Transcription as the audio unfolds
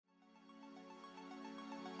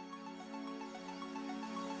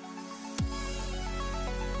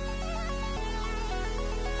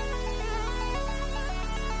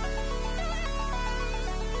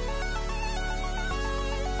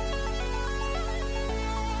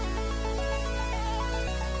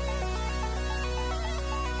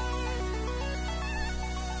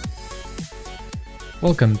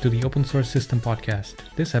Welcome to the Open Source System Podcast.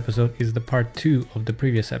 This episode is the part 2 of the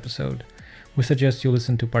previous episode. We suggest you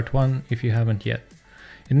listen to part 1 if you haven't yet.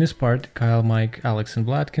 In this part, Kyle, Mike, Alex, and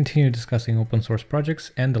Vlad continue discussing open source projects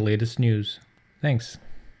and the latest news. Thanks.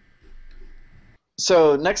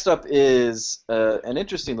 So next up is an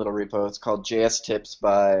interesting little repo. It's called jstips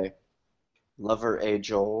by Lover A.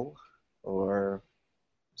 Joel or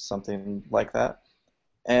something like that.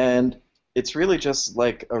 And it's really just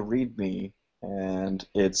like a README, and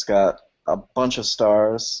it's got a bunch of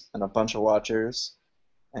stars and a bunch of watchers,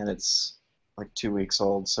 and it's like 2 weeks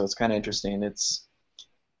old, so it's kind of interesting. It's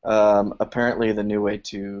apparently the new way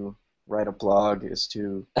to write a blog is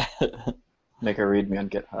to make a README on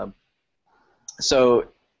GitHub. So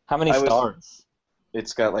how many stars?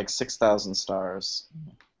 It's got like 6,000 stars,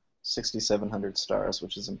 6,700 stars,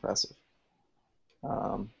 which is impressive.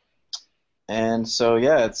 And so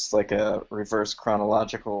yeah, it's like a reverse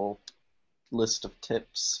chronological list of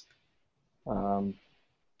tips. For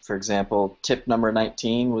example, tip number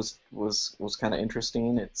 19 was kind of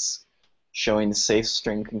interesting. It's showing safe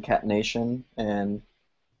string concatenation and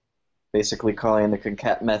basically calling the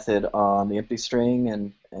concat method on the empty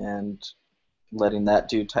string and letting that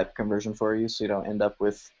do type conversion for you, so you don't end up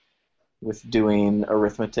with doing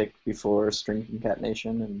arithmetic before string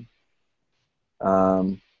concatenation.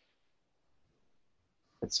 And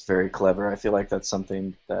it's very clever. I feel like that's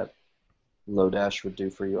something that lodash would do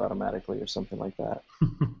for you automatically or something like that.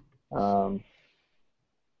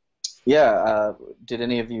 Did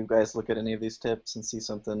any of you guys look at any of these tips and see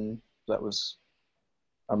something that was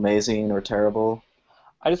amazing or terrible?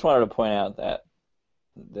 I just wanted to point out that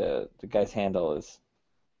the guy's handle is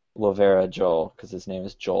Lovera Joel because his name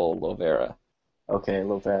is Joel Lovera. Okay,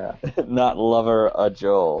 Lovera. Not Lover a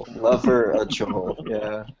Joel. Lover a Joel.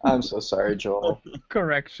 Yeah, I'm so sorry, Joel.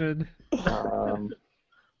 Correction.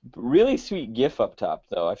 Really sweet GIF up top,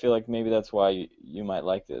 though. I feel like maybe that's why you might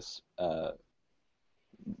like this,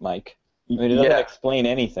 Mike. I mean, it doesn't explain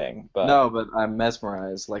anything, but no, but I'm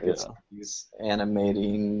mesmerized. Like he's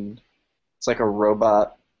animating. It's like a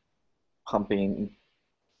robot pumping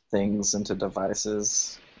things into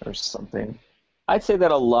devices or something. I'd say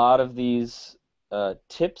that a lot of these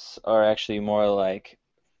tips are actually more like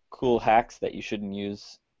cool hacks that you shouldn't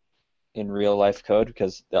use in real life code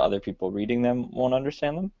because the other people reading them won't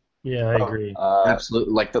understand them. Yeah, I agree.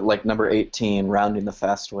 Absolutely, like number 18, rounding the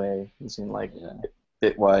fast way, using like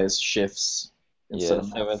bitwise shifts instead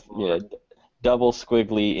of double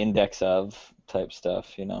squiggly index of type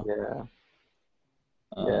stuff, you know.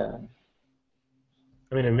 Yeah.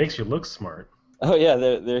 I mean, it makes you look smart. Oh yeah,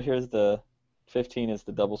 there. Here's the 15 is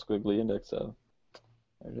the double squiggly index of.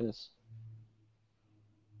 There it is.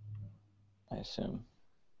 I assume.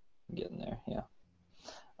 I'm getting there. Yeah.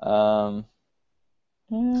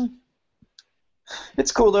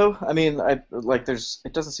 It's cool though. I mean, it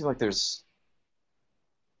doesn't seem like there's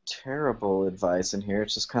terrible advice in here.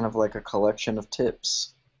 It's just kind of like a collection of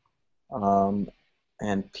tips. And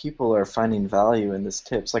people are finding value in these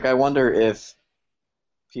tips. Like, I wonder if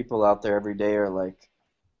people out there every day are like,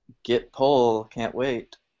 git pull, can't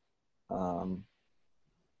wait. And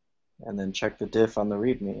then check the diff on the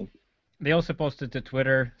README. They also posted to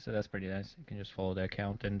Twitter, so that's pretty nice. You can just follow the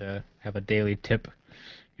account and have a daily tip,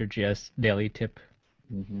 your JS daily tip.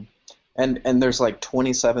 Mm-hmm. And there's like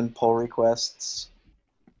 27 pull requests,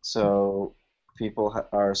 so people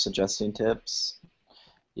are suggesting tips.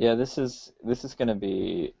 Yeah, this is going to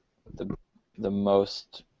be the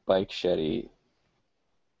most bike sheddy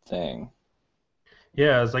thing.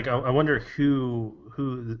 Yeah, it's like I wonder who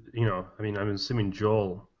I mean, I'm assuming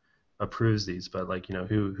Joel approves these, but like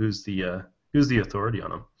who's the authority on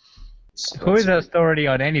them? Who is the authority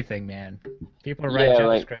on anything, man? People write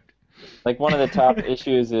JavaScript. Like one of the top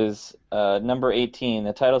issues is number 18.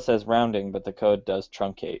 The title says rounding, but the code does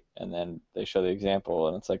truncate, and then they show the example,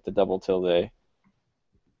 and it's like the double tilde,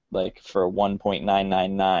 like for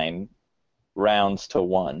 1.999 rounds to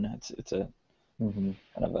 1. It's a kind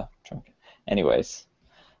of a truncate. Anyways,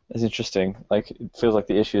 it's interesting. Like it feels like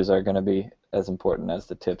the issues are going to be as important as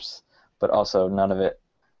the tips, but also none of it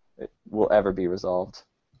will ever be resolved.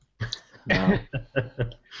 No.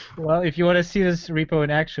 Well, if you want to see this repo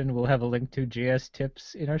in action, we'll have a link to JS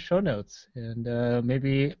tips in our show notes, and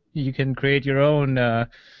maybe you can create your own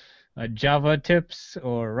Java tips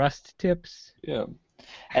or Rust tips. Yeah.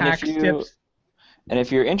 Tips. And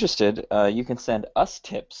if you're interested, you can send us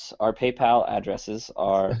tips. Our PayPal addresses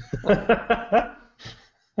are. I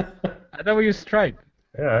thought we used Stripe.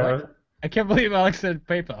 Yeah. I can't believe Alex said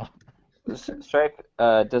PayPal. Stripe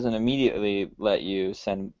doesn't immediately let you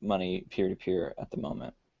send money peer-to-peer at the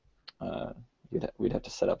moment. We'd have to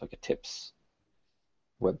set up like a tips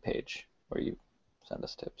web page where you send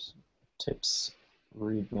us tips. Tips.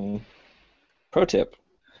 README. Pro tip.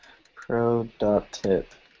 Pro.tip.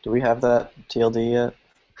 Do we have that TLD yet?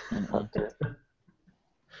 Mm-mm.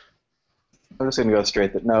 I'm just gonna go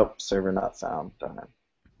straight to nope. Server not found. Darn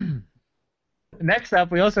it. Next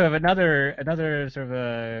up, we also have another sort of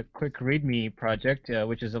a quick README project,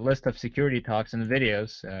 which is a list of security talks and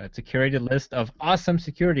videos. It's a curated list of awesome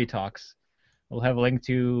security talks. We'll have a link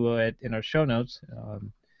to it in our show notes.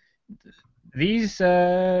 These,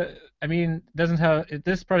 I mean,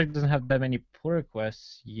 this project doesn't have that many pull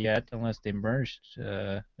requests yet, unless they merged.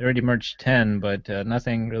 They already merged 10, but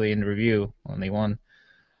nothing really in review. Only one.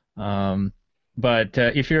 But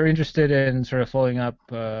if you're interested in sort of following up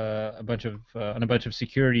on a bunch of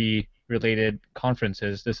security-related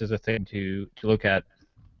conferences, this is a thing to look at.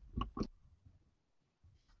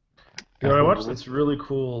 I watched this really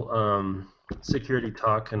cool security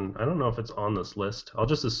talk, and I don't know if it's on this list. I'll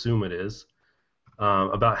just assume it is,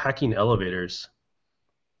 about hacking elevators.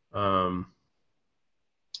 Well,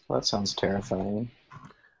 that sounds terrifying.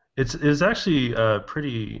 It's actually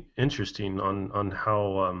pretty interesting on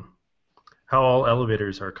how all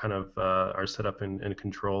elevators are kind of are set up and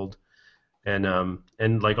controlled, and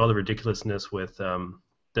like all the ridiculousness with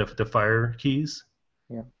the fire keys.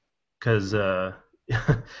 Yeah. Because the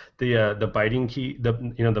biting key,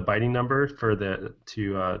 the biting number for to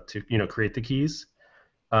create the keys,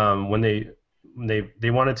 when they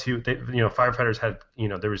wanted to, firefighters had,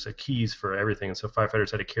 there was keys for everything, and so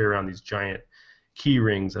firefighters had to carry around these giant key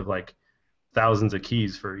rings of like thousands of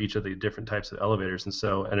keys for each of the different types of elevators. And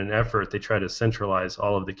so in an effort, they try to centralize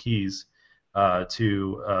all of the keys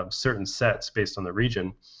to certain sets based on the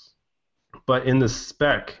region. But in the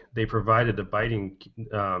spec, they provided the biting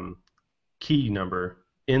key number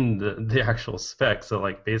in the actual spec, so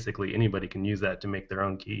like basically anybody can use that to make their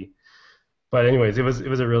own key. But anyways, it was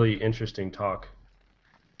a really interesting talk.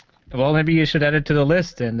 Well, maybe you should add it to the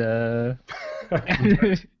list and.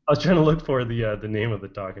 I was trying to look for the name of the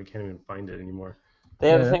talk. I can't even find it anymore. They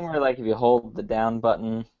have a thing where, like, if you hold the down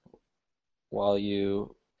button the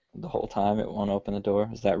whole time, it won't open the door.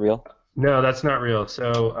 Is that real? No, that's not real.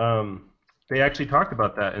 So they actually talked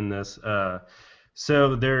about that in this.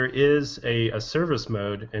 So there is a service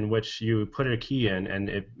mode in which you put a key in, and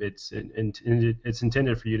it's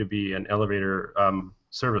intended for you to be an elevator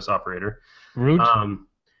service operator. Root.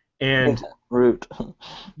 And root.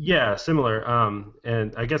 Yeah, similar.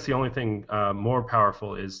 And I guess the only thing more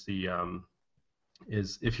powerful is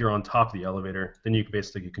is if you're on top of the elevator, then you can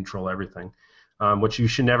basically control everything. Which you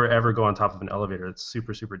should never ever go on top of an elevator. It's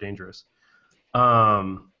super, super dangerous.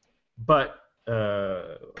 But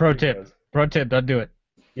pro tip, don't do it.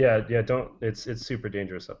 Yeah, don't. It's super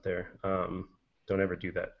dangerous up there. Don't ever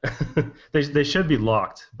do that. They should be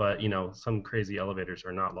locked, but some crazy elevators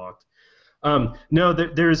are not locked. No,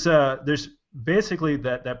 there's basically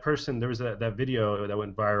that person. There was that video that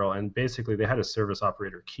went viral, and basically they had a service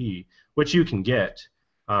operator key, which you can get.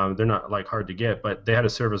 They're not like hard to get, but they had a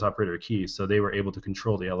service operator key, so they were able to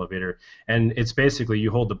control the elevator. And it's basically you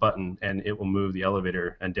hold the button and it will move the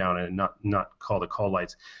elevator and down and not call the call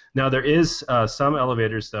lights. Now there is some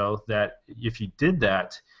elevators though that if you did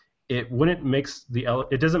that, it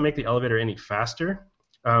doesn't make the elevator any faster.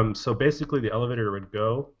 So basically the elevator would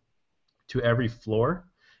go to every floor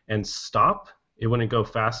and stop. It wouldn't go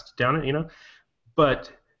fast down it, But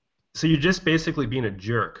so you're just basically being a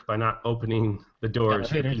jerk by not opening the doors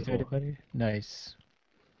for people. Nice.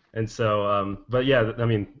 And so, but yeah, I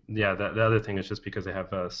mean, yeah, the other thing is just because they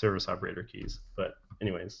have service operator keys. But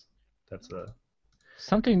anyways, that's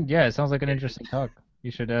something. Yeah, it sounds like an interesting talk.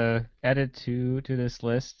 You should add it to this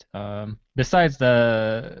list. Besides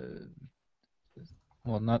not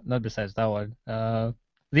besides that one.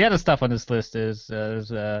 The other stuff on this list is there's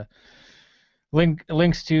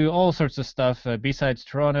links to all sorts of stuff. B-Sides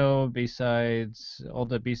Toronto, B-Sides, all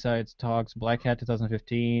the B-Sides talks, Black Hat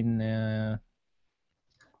 2015.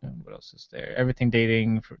 What else is there? Everything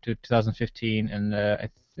dating to 2015, and I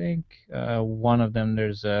think one of them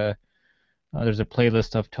there's a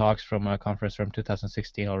playlist of talks from a conference from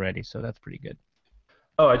 2016 already, so that's pretty good.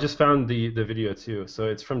 Oh, I just found the video too. So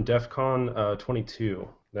it's from DEF CON 22.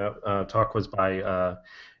 That talk was by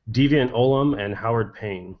Deviant Ollam and Howard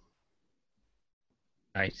Payne.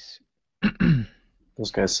 Nice.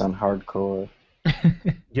 Those guys sound hardcore.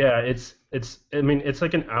 Yeah, it's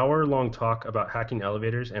like an hour-long talk about hacking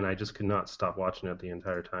elevators, and I just could not stop watching it the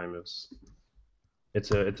entire time.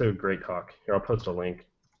 It's a great talk. Here, I'll post a link.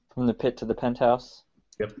 From the pit to the penthouse.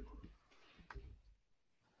 Yep.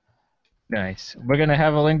 Nice. We're gonna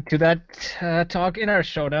have a link to that talk in our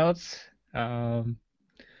show notes.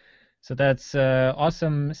 So that's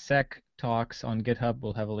awesome sec talks on GitHub.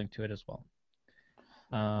 We'll have a link to it as well.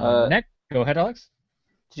 Next, go ahead, Alex.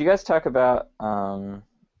 Did you guys talk about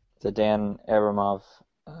the Dan Abramov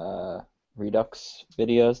Redux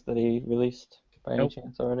videos that he released by any Nope.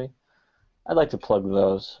 chance already? I'd like to plug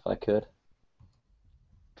those if I could.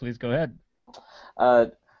 Please go ahead.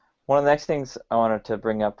 One of the next things I wanted to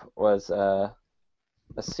bring up was a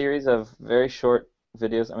series of very short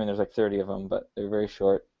videos. I mean, there's like 30 of them, but they're very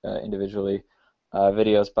short individually.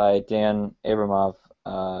 Videos by Dan Abramov,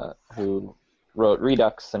 who wrote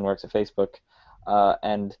Redux and works at Facebook,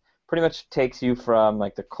 and pretty much takes you from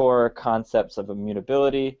like the core concepts of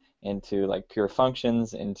immutability into like pure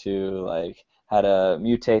functions, into like how to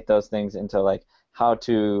mutate those things, into like how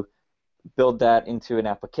to build that into an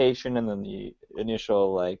application, and then the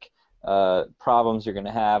initial like problems you're going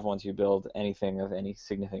to have once you build anything of any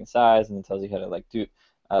significant size, and then tells you how to like do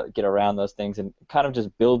get around those things, and kind of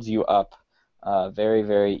just builds you up very,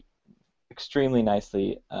 very extremely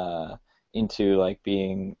nicely into like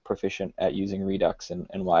being proficient at using Redux and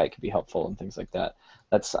why it can be helpful and things like that.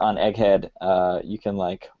 That's on Egghead. You can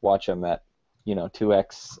like watch them at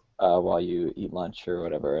 2x while you eat lunch or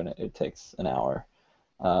whatever, and it takes an hour.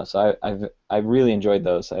 So I really enjoyed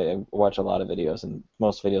those. I watch a lot of videos, and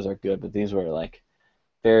most videos are good, but these were like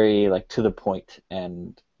very like to the point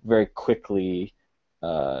and very quickly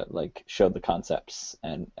like showed the concepts,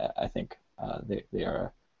 and I think they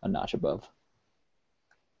are a notch above.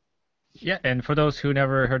 Yeah, and for those who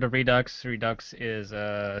never heard of Redux, Redux is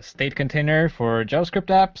a state container for JavaScript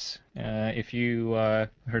apps. If you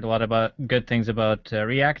heard a lot about good things about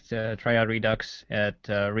React, try out Redux at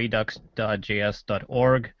redux.js.org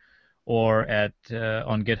or at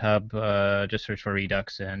on GitHub. Just search for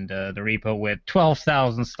Redux, and the repo with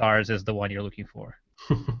 12,000 stars is the one you're looking for.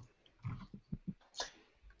 Who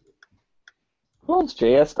owns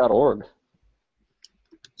js.org?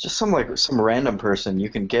 Just some random person. You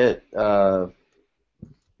can get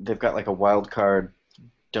they've got like a wildcard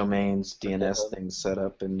domains DNS thing set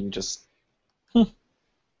up, and you just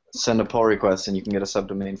send a pull request, and you can get a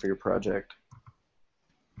subdomain for your project.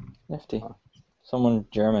 Nifty. Someone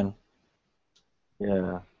German.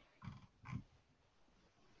 Yeah.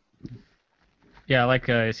 Yeah, like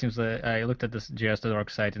it seems like I looked at this js.org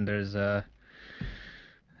site, and there's I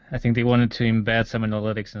think they wanted to embed some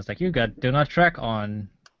analytics, and it's like, you got do not track on.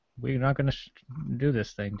 We're not going to do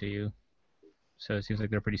this thing to you. So it seems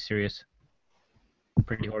like they're pretty serious,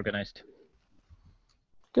 pretty organized.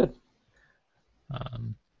 Good.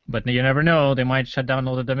 But you never know. They might shut down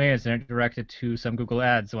all the domains and direct it to some Google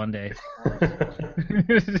Ads one day.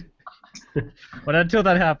 But until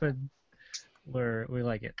that happens, we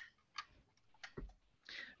like it.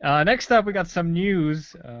 Next up, we got some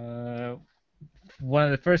news. One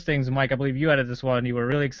of the first things, Mike, I believe you added this one. You were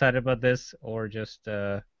really excited about this, or just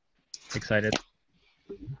excited?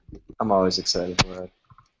 I'm always excited for it.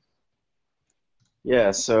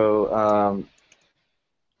 Yeah, so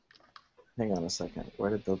hang on a second. Where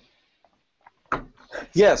did the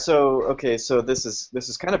Yeah, so okay, so this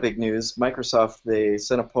is kind of big news. Microsoft, they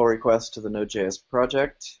sent a pull request to the Node.js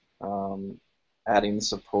project, adding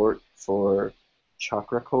support for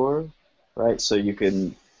chakra core, right? So you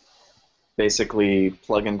can basically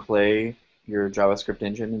plug and play your JavaScript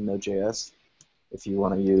engine in Node.js. If you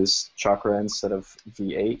want to use Chakra instead of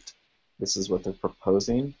V8, this is what they're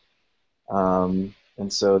proposing. And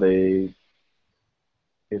so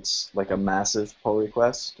it's like a massive pull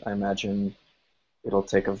request. I imagine it'll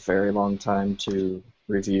take a very long time to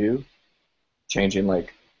review, changing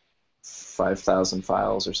like 5,000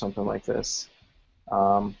 files or something like this.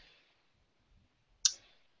 But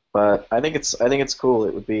I think it's cool.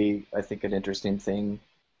 It would be, I think, an interesting thing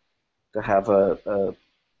to have a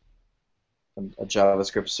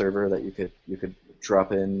JavaScript server that you could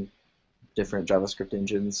drop in different JavaScript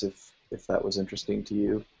engines if that was interesting to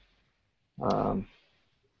you.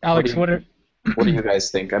 Alex, what do you guys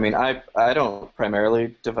think? I mean, I don't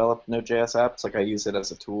primarily develop Node.js apps. Like, I use it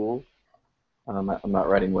as a tool. I'm not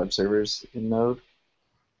writing web servers in Node.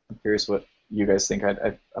 I'm curious what you guys think.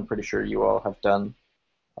 I'm pretty sure you all have done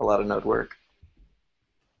a lot of Node work.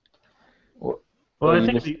 Well, I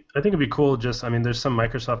think it'd be cool. Just, I mean, there's some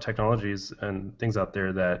Microsoft technologies and things out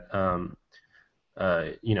there that,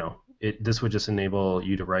 this would just enable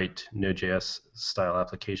you to write Node.js style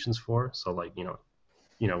applications for. So, like,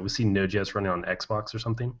 we see Node.js running on Xbox or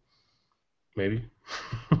something, maybe.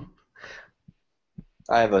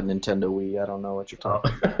 I have a Nintendo Wii. I don't know what you're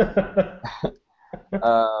talking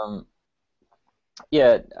about.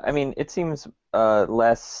 Yeah, I mean, it seems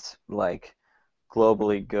less like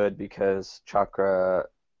globally good because Chakra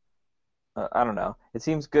I don't know. It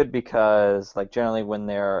seems good because like generally when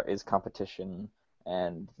there is competition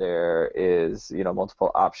and there is,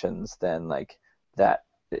 multiple options, then like that,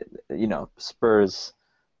 spurs,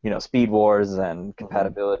 speed wars and Mhm.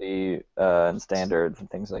 compatibility and standards and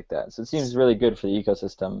things like that. So it seems really good for the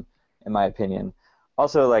ecosystem, in my opinion.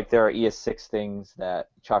 Also, like there are ES6 things that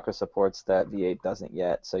Chakra supports that V8 doesn't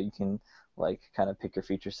yet, so you can like kind of pick your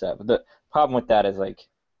feature set. But the problem with that is like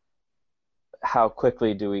how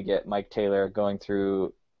quickly do we get Mike Taylor going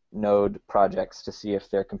through Node projects to see if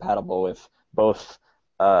they're compatible with both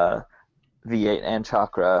uh, V8 and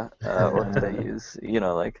Chakra, or if they use,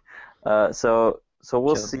 so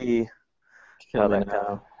we'll Kill, see kill how me that kind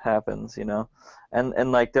of now. happens.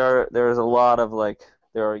 And like there's a lot of like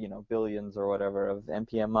there are billions or whatever of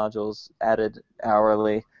npm modules added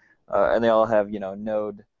hourly, and they all have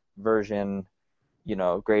Node version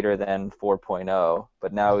greater than 4.0,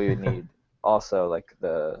 but now we would need also like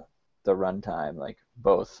the runtime, like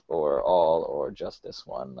both or all or just this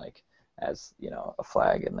one, like as a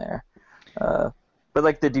flag in there. Uh, but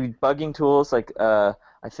like the debugging tools, like I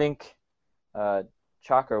think uh,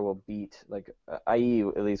 Chakra will beat like IE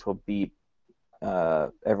at least will beat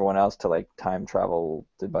everyone else to like time travel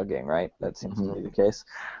debugging, right? That seems to be Mhm. the case.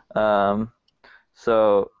 Um,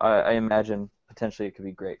 so I imagine potentially it could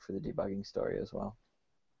be great for the debugging story as well.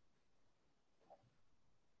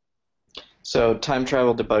 So time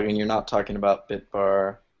travel debugging, you're not talking about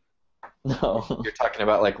bitbar. No. You're talking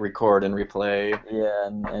about like record and replay. Yeah,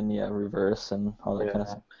 and yeah, reverse and all that kind of Yeah.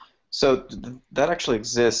 stuff. So that actually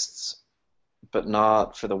exists, but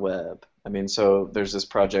not for the web. I mean, so there's this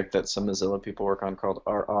project that some Mozilla people work on called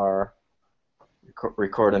RR,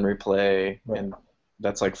 record and replay, Right. and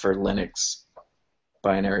that's like for Linux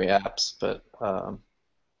binary apps. But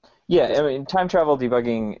Yeah, this, I mean, time travel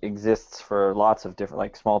debugging exists for lots of different,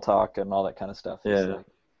 like Smalltalk and all that kind of stuff is yeah, like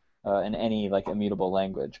in any like immutable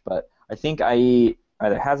language. But I think IE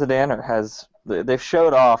either has it in or has they've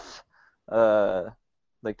showed off uh,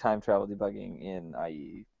 like time travel debugging in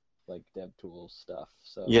IE like DevTools stuff.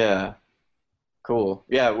 So yeah, cool.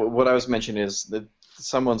 Yeah, what I was mentioning is that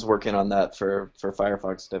someone's working on that for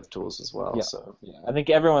Firefox DevTools as well. yeah, So yeah, I think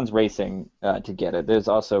everyone's racing to get it. There's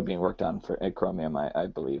also being worked on for at Chromium, I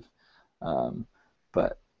believe. Um,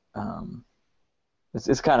 but um,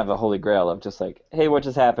 it's kind of a holy grail of just like, hey, what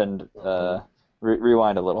just happened? mhm,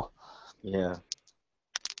 Rewind a little. yeah,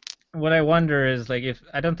 What I wonder is like if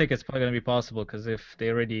I don't think it's probably gonna be possible because if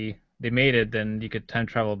they made it, then you could time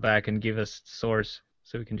travel back and give us source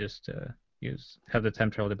so we can just use have the time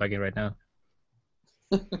travel debugging right now.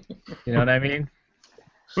 You know what I mean?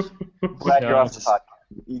 Glad you're off So the just podcast.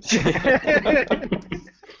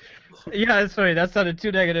 yeah, sorry, that sounded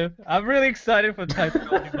too negative. I'm really excited for time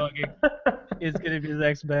travel debugging. It's gonna be the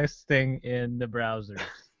next best thing in the browsers.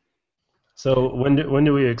 So when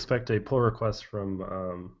do we expect a pull request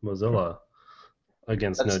from Mozilla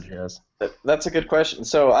against that's Node.js? that's a good question.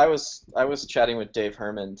 So I was chatting with Dave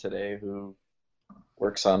Herman today, who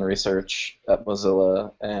works on research at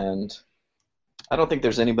Mozilla, and I don't think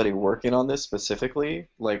there's anybody working on this specifically,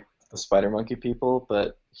 like the SpiderMonkey people,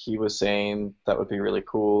 but he was saying that would be really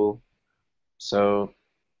cool. So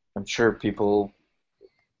I'm sure people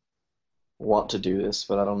want to do this,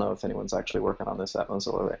 but I don't know if anyone's actually working on this at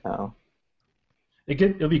Mozilla right now.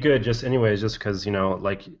 It'll be good just anyways, just because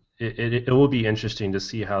like it will be interesting to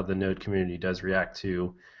see how the Node community does react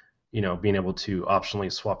to being able to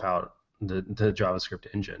optionally swap out the JavaScript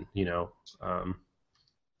engine.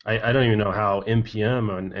 I don't even know how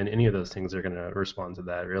npm and any of those things are going to respond to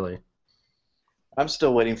that really. I'm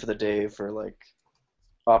still waiting for the day for like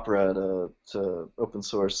Opera to open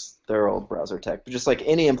source their old browser tech, but just like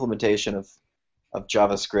any implementation of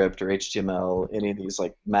JavaScript or HTML, any of these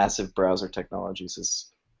like massive browser technologies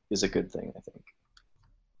is a good thing, I think.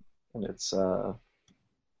 And it's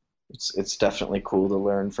definitely cool to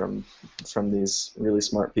learn from these really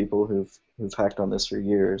smart people who've hacked on this for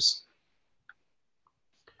years.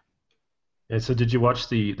 And so did you watch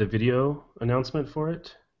the video announcement for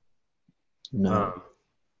it? No. Um,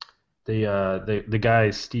 the guy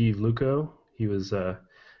Steve Luco, he's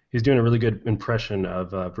doing a really good impression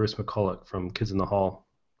of Bruce McCulloch from Kids in the Hall.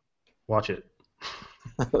 Watch it.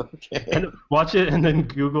 Okay. And watch it and then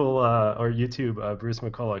Google or YouTube Bruce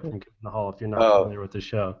McCulloch from Kids in the Hall if you're not Oh, familiar with the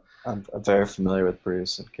show. I'm very familiar with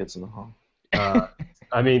Bruce and Kids in the Hall. Uh,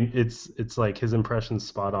 I mean, it's like his impression's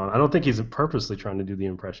spot on. I don't think he's purposely trying to do the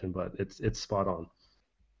impression, but it's spot on.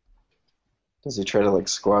 Does he try to like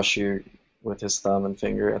squash you with his thumb and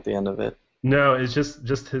finger at the end of it? No, it's just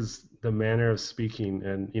the manner of speaking,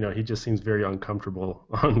 and he just seems very uncomfortable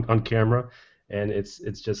on camera, and it's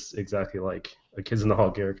just exactly like a Kids in the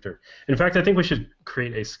Hall character. In fact, I think we should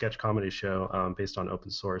create a sketch comedy show based on open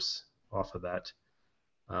source off of that.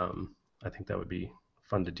 I think that would be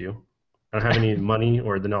fun to do. I don't have any money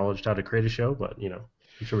or the knowledge to how to create a show, but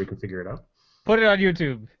I'm sure we can figure it out. Put it on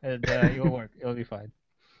YouTube, and it will work. It'll be fine.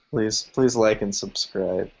 Please like and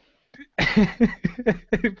subscribe.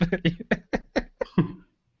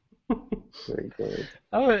 Very good.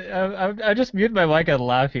 I just mute my mic and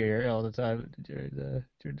laugh here all the time during the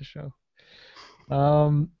show.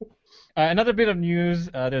 Another bit of news,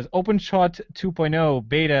 there's OpenShot 2.0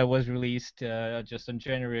 beta was released just on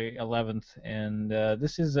January 11th, and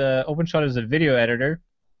this is OpenShot is a video editor,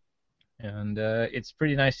 and it's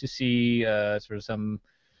pretty nice to see sort of some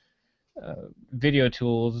video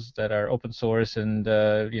tools that are open source, and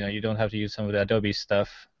you don't have to use some of the Adobe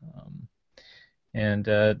stuff, and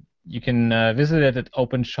you can visit it at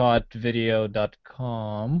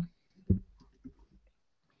openshotvideo.com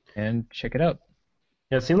and check it out.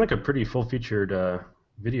 Yeah, it seemed like a pretty full-featured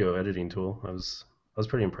video editing tool. I was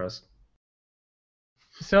pretty impressed.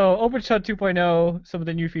 So OpenShot 2.0, some of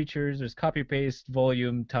the new features, there's copy paste,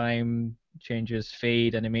 volume, time changes,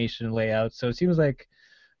 fade, animation, layout. So it seems like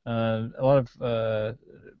a lot of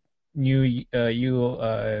new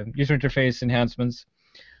user interface enhancements.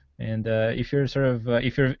 And if you're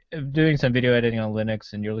doing some video editing on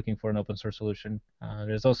Linux and you're looking for an open source solution,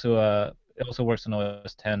 there's also it also works on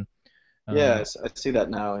OS 10. Yeah, I see that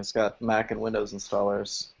now. It's got Mac and Windows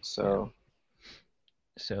installers. So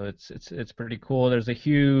it's pretty cool. There's a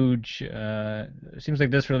huge. It seems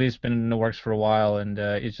like this release has been in the works for a while, and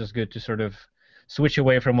it's just good to sort of switch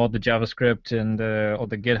away from all the JavaScript and all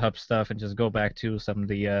the GitHub stuff and just go back to some of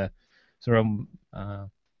the sort of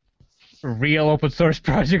real open source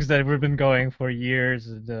projects that we've been going for years.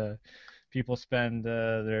 And, people spend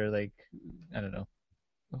their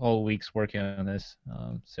whole weeks working on this.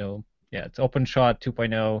 So yeah, it's OpenShot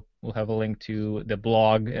 2.0. We'll have a link to the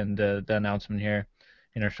blog and the announcement here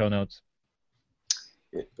in our show notes.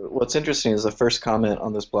 What's interesting is the first comment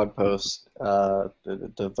on this blog post, the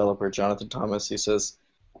developer Jonathan Thomas, he says,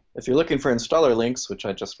 if you're looking for installer links, which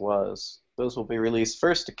I just was, those will be released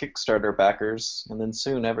first to Kickstarter backers and then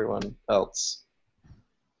soon everyone else.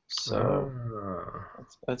 So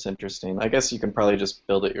that's interesting. I guess you can probably just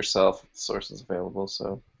build it yourself if the source is available,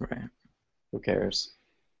 so Right. who cares?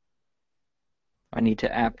 I need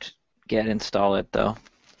to apt-get install it though.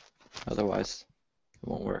 Otherwise, it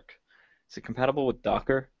won't work. Is it compatible with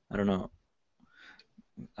Docker? I don't know.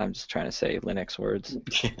 I'm just trying to say Linux words.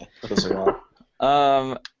 Yeah, those are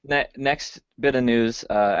all. Next bit of news,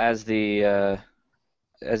 as the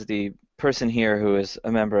person here who is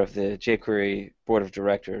a member of the jQuery Board of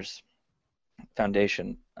Directors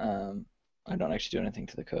Foundation, I don't actually do anything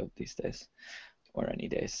to the code these days, or any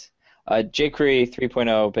days. jQuery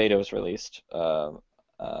 3.0 beta was released on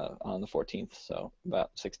the 14th, so about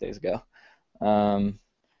 6 days ago.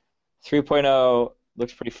 3.0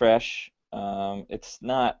 looks pretty fresh. It's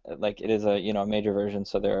not like it is a major version,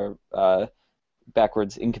 so there are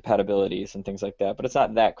backwards incompatibilities and things like that, but it's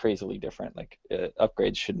not that crazily different. Like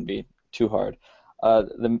upgrades shouldn't be too hard.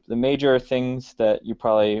 The major things that you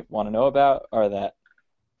probably want to know about are that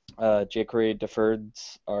jQuery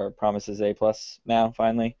deferreds are promises A+ now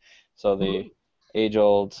finally. So the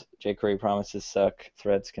age-old jQuery promises suck,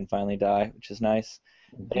 threads can finally die, which is nice.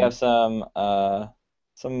 They have some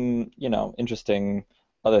interesting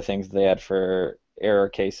other things they add for error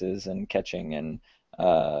cases and catching and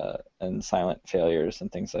silent failures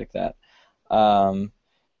and things like that.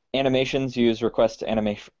 Animations use request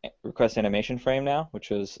animation frame now, which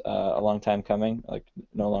was a long time coming. Like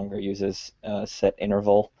no longer uses set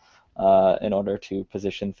interval in order to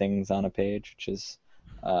position things on a page, which is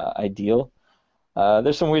ideal.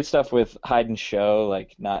 There's some weird stuff with hide and show,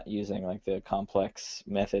 like not using like the complex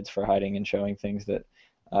methods for hiding and showing things that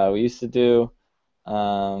we used to do.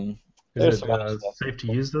 Is it safe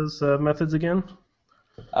to use those methods again?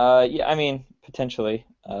 Yeah, I mean, potentially.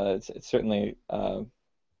 It's certainly,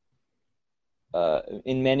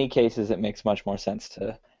 in many cases, it makes much more sense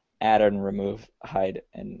to add and remove hide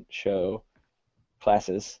and show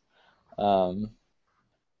classes. But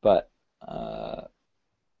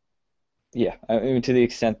yeah, I mean, to the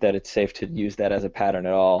extent that it's safe to use that as a pattern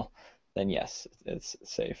at all, then yes, it's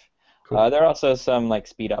safe. Cool. There are also some like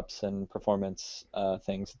speed ups and performance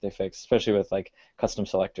things that they fix, especially with like custom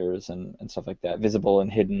selectors and stuff like that, visible and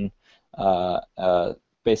hidden,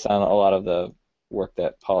 based on a lot of the work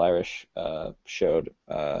that Paul Irish showed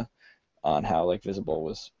on how like visible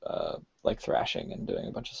was like thrashing and doing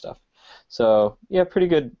a bunch of stuff. So yeah, pretty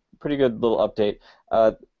good little update.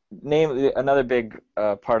 another big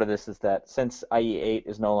part of this is that since IE8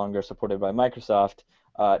 is no longer supported by Microsoft,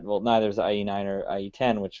 well, neither is IE9 or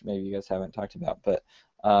IE10, which maybe you guys haven't talked about, but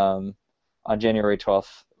on January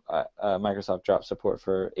 12th, Microsoft dropped support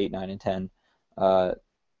for 8, 9, and 10.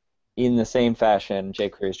 In the same fashion,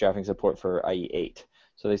 jQuery is dropping support for IE8.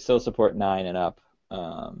 So they still support 9 and up,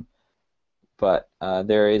 but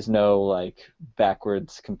there is no like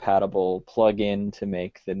backwards compatible plugin to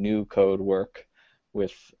make the new code work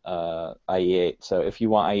with IE8. So if you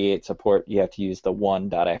want IE8 support, you have to use the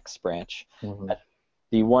 1.x branch. Mm-hmm.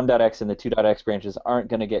 The 1.x and the 2.x branches aren't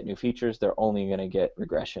going to get new features. They're only going to get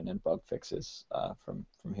regression and bug fixes from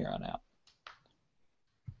here on out.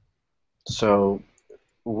 So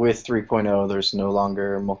with 3.0, there's no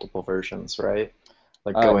longer multiple versions, right?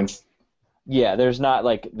 Like going. Yeah, there's not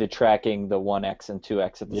like the tracking the 1x and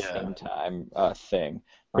 2x at the same time thing.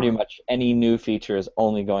 Pretty much any new feature is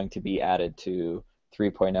only going to be added to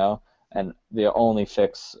 3.0, and the only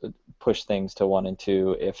push things to 1 and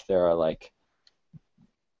 2 if there are like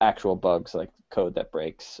actual bugs like code that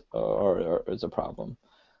breaks or is a problem,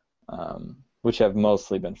 which have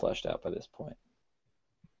mostly been fleshed out by this point.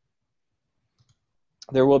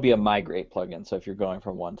 There will be a migrate plugin, so if you're going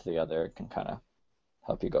from one to the other, it can kind of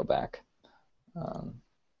help you go back.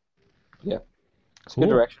 Yeah, it's Cool.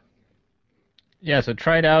 good direction. Yeah, so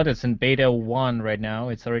try it out. It's in beta 1 right now.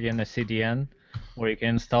 It's already in the CDN, where you can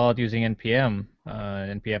install it using npm.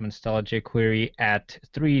 Npm install jQuery at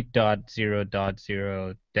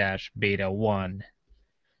 3.0.0-beta1.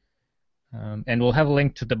 And we'll have a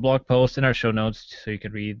link to the blog post in our show notes, so you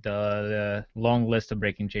can read the long list of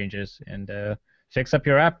breaking changes and fix up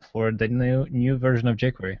your app for the new version of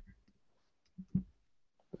jQuery.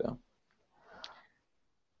 Yeah.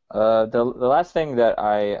 The last thing that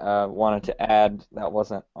I wanted to add that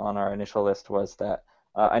wasn't on our initial list was that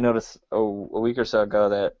I noticed a week or so ago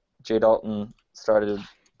that Jay Dalton started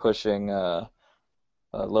pushing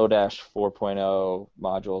lodash 4.0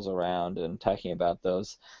 modules around and talking about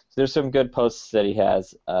those. So there's some good posts that he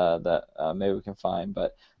has that maybe we can find,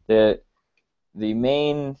 but the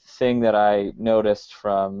main thing that I noticed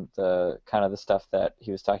from the kind of the stuff that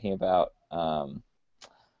he was talking about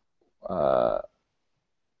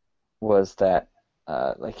was that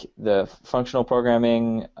like the functional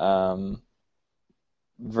programming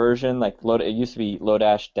version, like it used to be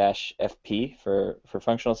lodash-fp for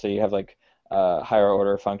functional, so you have like higher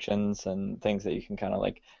order functions and things that you can kind of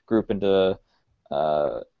like group into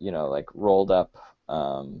like rolled up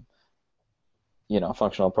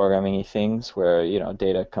functional programming-y things where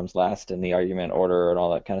data comes last in the argument order and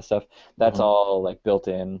all that kind of stuff. That's all like built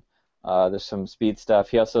in. There's some speed stuff.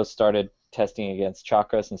 He also started testing against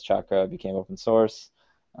Chakra since Chakra became open source.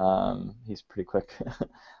 He's pretty quick.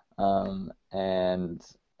 And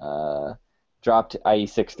dropped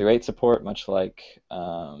IE6 through 8 support, much like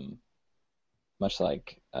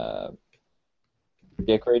jQuery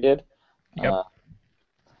did. Yep.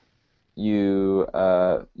 You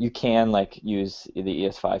can like use the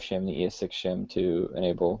ES5 shim, the ES6 shim to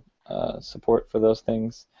enable support for those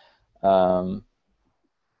things. Trying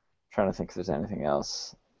to think if there's anything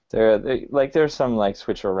else. There's some like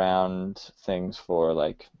switch around things for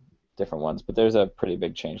like different ones, but there's a pretty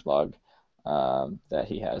big change log that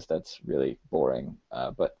he has that's really boring,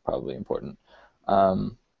 but probably important.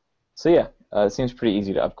 So yeah, it seems pretty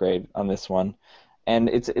easy to upgrade on this one, and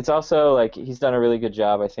it's also like he's done a really good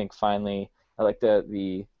job. I think finally, I like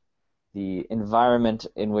the environment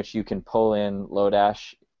in which you can pull in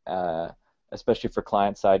lodash, especially for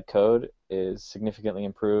client-side code, is significantly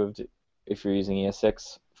improved if you're using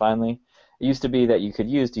ES6. Finally, it used to be that you could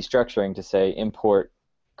use destructuring to say import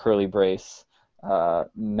curly brace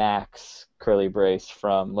max curly brace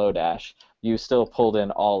from lodash. You still pulled in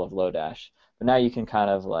all of lodash, but now you can kind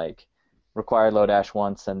of like require lodash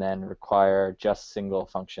once and then require just single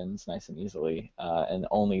functions nice and easily, and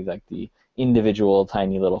only like the individual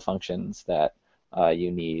tiny little functions that you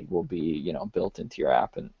need will be built into your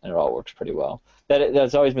app, and it all works pretty well.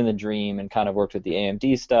 That's always been the dream and kind of worked with the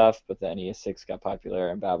AMD stuff, but then ES6 got popular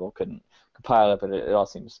and Babel couldn't compile it, but it all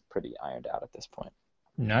seems pretty ironed out at this point.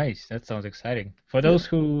 Nice. That sounds exciting. For those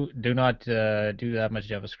who do not do that much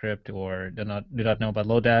JavaScript or do not know about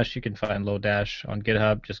Lodash, you can find Lodash on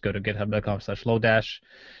GitHub. Just go to github.com/Lodash,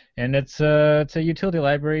 and it's a utility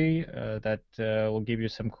library that will give you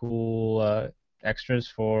some cool extras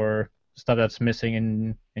for stuff that's missing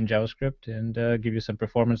in JavaScript, and give you some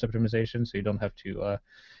performance optimization, so you don't have to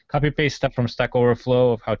copy paste stuff from Stack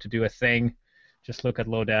Overflow of how to do a thing. Just look at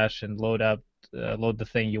Lodash and load the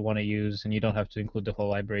thing you want to use, and you don't have to include the whole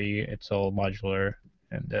library. It's all modular,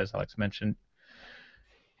 and as Alex mentioned,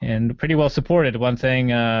 and pretty well supported. One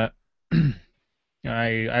thing I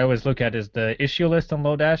always look at is the issue list on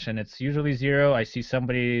Lodash, and it's usually 0. I see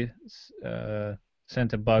somebody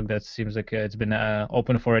sent a bug that seems like it's been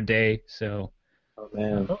open for a day, so... Oh,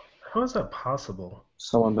 man. How is that possible?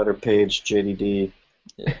 Someone better page JDD.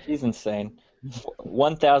 Yeah, he's insane.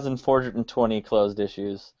 1,420 closed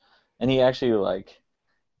issues, and he actually like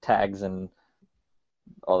tags and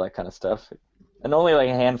all that kind of stuff. And only like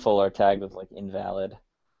a handful are tagged with like invalid,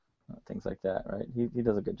 things like that, right? He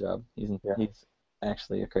does a good job. He's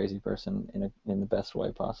actually a crazy person in the best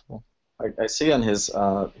way possible. I see on his,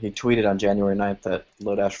 he tweeted on January 9th that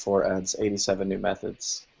Lodash 4 adds 87 new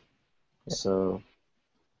methods. Yeah. So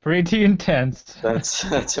pretty intense.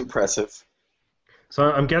 that's impressive.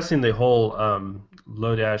 So I'm guessing the whole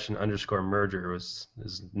Lodash and underscore merger is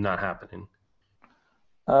not happening.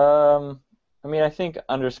 I mean, I think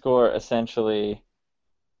underscore essentially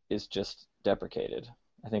is just deprecated.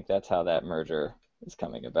 I think that's how that merger is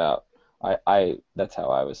coming about. That's how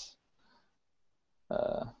I was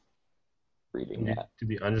reading that. Do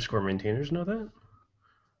the underscore maintainers know that?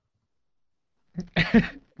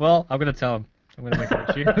 Well, I'm gonna tell him. I'm gonna make an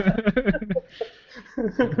issue.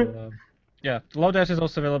 Yeah, Lodash is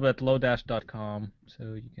also available at lodash.com,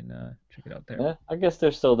 so you can check it out there. Yeah, I guess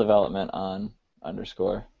there's still development on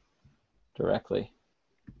underscore directly.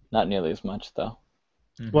 Not nearly as much though.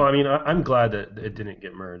 Mm-hmm. Well, I mean, I'm glad that it didn't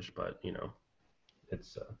get merged, but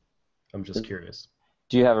it's I'm just curious.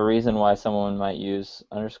 Do you have a reason why someone might use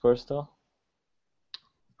underscore still?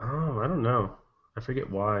 Oh, I don't know. I forget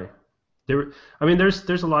why.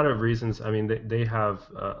 There's a lot of reasons. I mean, they have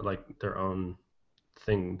like their own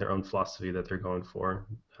thing, their own philosophy that they're going for.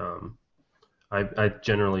 I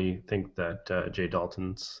generally think that Jay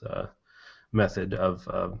Dalton's method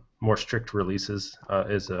of more strict releases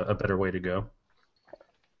is a better way to go.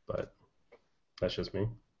 But that's just me.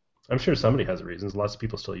 I'm sure somebody has reasons. Lots of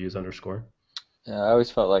people still use underscore. Yeah, I always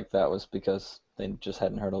felt like that was because they just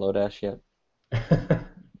hadn't heard of Lodash yet.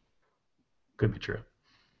 Could be true.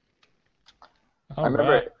 I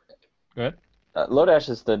remember. Good. Lodash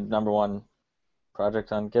is the #1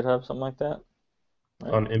 project on GitHub, something like that.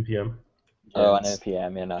 Right? On NPM. Oh, on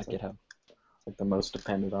NPM, yeah, not GitHub. It's like the most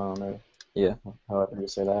dependent on, or Yeah. however you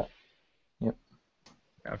say that. Yep.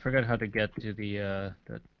 I forgot how to get to the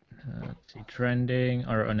let's see, trending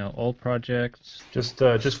or no, all projects. Just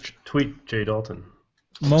tweet Jay Dalton.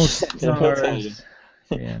 Most Yeah, he'll tell stars.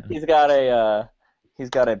 Yeah. He's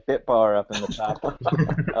got a bit bar up in the top of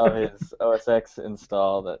his OS X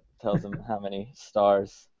install that tells him how many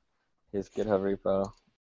stars his GitHub repo.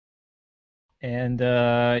 And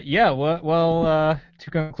to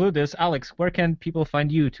conclude this, Alex, where can people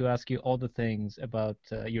find you to ask you all the things about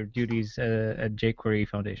your duties at jQuery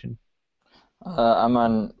Foundation? I'm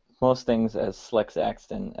on most things as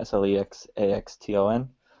Slexaxton, SLEXAXTON,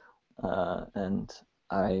 and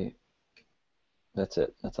that's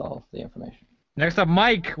it. That's all the information. Next up,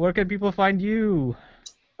 Mike, where can people find you?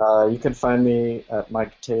 You can find me at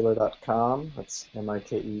miketaylor.com. That's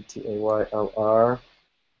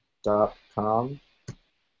MIKETAYLR.com.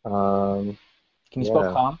 Can you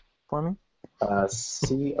spell com for me?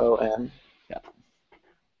 COM. Yeah.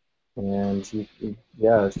 And you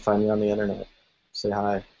find me on the internet. Say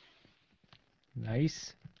hi.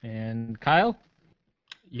 Nice. And Kyle?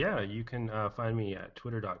 Yeah, you can find me at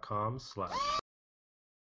twitter.com/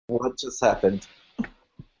 What just happened?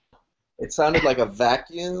 It sounded like a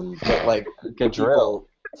vacuum, but like a drill.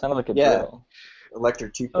 It sounded like a drill.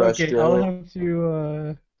 Electric toothbrush Okay,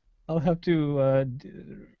 drill. I'll have to.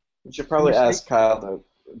 You should probably ask Kyle to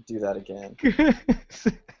do that again.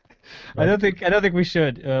 I don't think we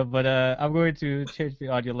should, but I'm going to change the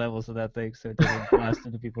audio levels of that thing so it doesn't blast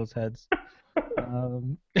into people's heads.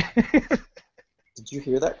 Did you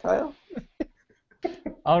hear that, Kyle?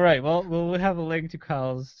 All right. Well, we'll have a link to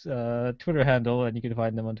Kyle's Twitter handle, and you can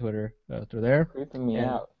find them on Twitter through there. Creeping me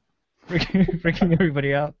out. Freaking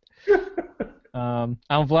everybody out. I'm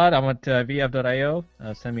Vlad. I'm at vf.io.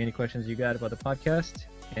 Send me any questions you got about the podcast.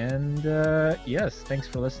 And yes, thanks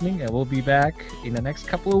for listening, and we'll be back in the next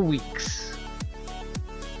couple of weeks.